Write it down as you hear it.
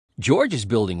George is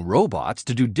building robots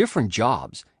to do different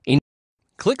jobs.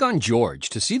 Click on George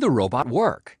to see the robot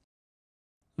work.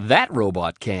 That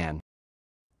robot can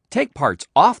take parts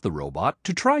off the robot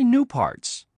to try new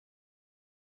parts.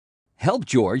 Help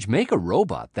George make a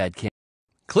robot that can.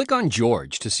 Click on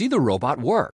George to see the robot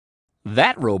work.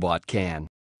 That robot can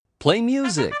play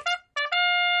music.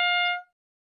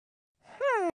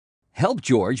 Help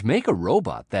George make a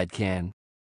robot that can.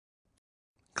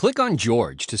 Click on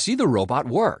George to see the robot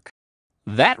work.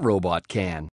 That robot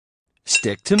can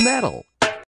stick to metal.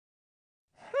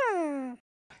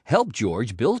 Help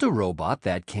George build a robot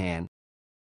that can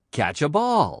catch a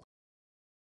ball.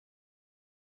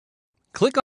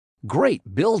 Click on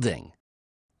Great building.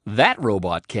 That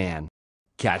robot can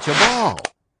catch a ball.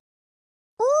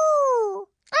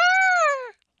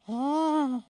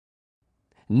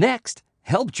 Next,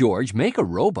 help George make a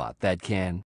robot that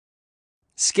can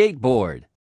skateboard.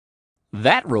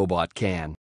 That robot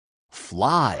can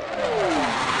fly.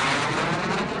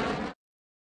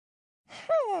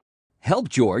 Help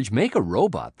George make a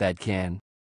robot that can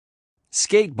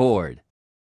skateboard.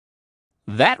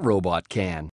 That robot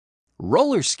can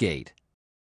roller skate.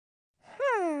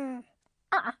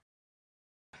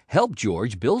 Help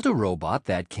George build a robot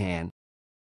that can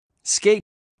skate.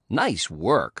 Nice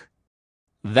work.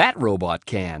 That robot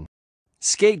can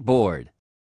skateboard.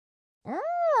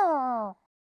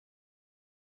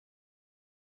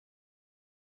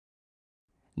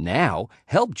 Now,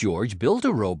 help George build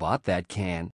a robot that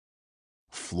can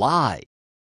fly.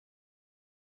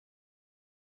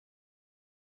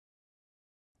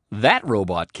 That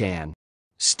robot can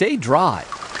stay dry.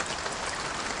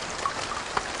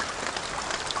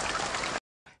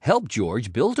 Help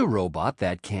George build a robot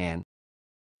that can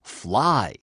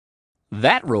fly.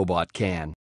 That robot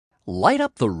can light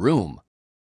up the room.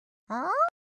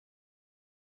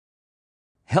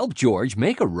 Help George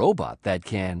make a robot that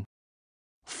can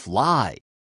fly.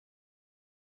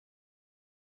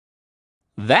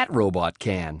 That robot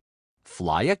can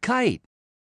fly a kite.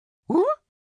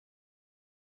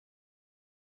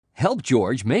 Help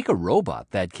George make a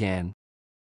robot that can.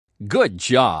 Good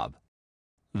job!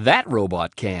 That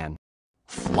robot can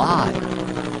fly.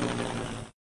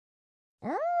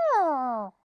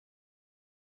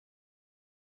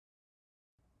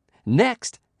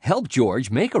 Next, help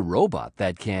George make a robot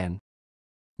that can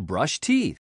brush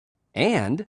teeth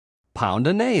and pound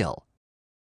a nail.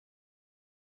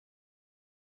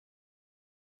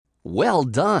 Well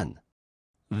done!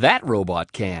 That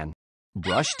robot can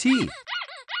brush teeth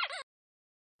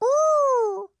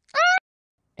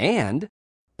and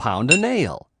pound a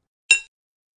nail.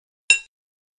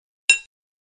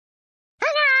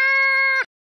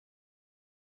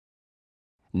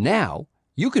 Now,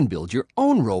 you can build your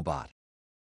own robot.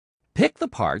 Pick the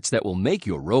parts that will make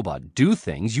your robot do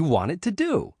things you want it to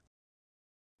do.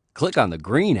 Click on the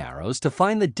green arrows to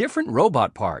find the different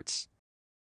robot parts.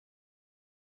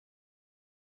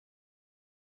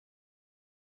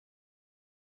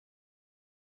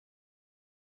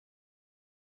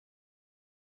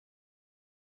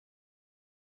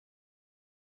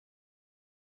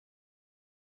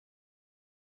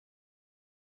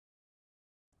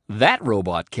 That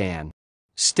robot can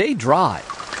stay dry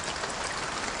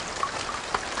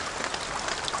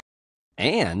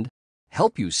and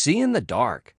help you see in the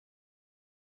dark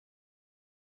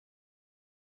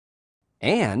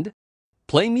and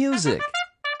play music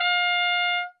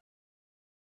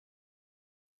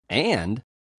and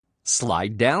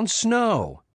slide down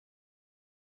snow.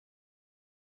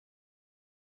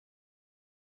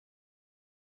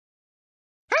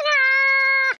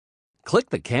 Click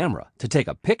the camera to take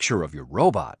a picture of your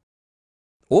robot.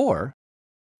 Or,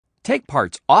 take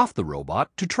parts off the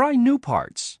robot to try new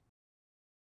parts.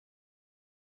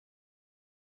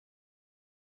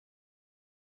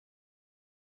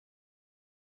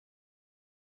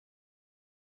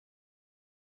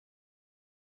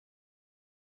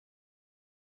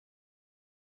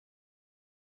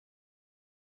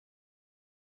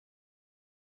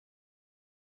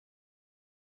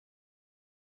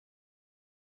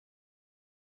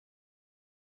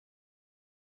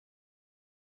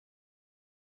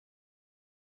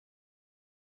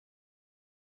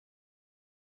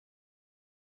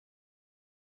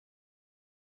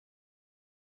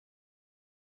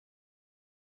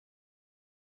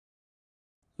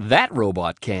 That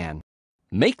robot can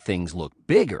make things look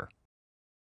bigger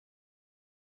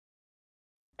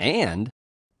and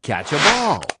catch a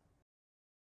ball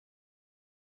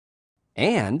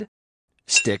and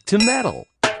stick to metal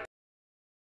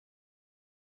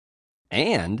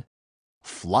and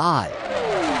fly.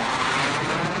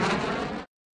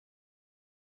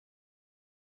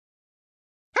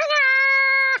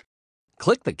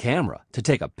 Click the camera to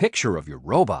take a picture of your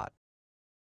robot.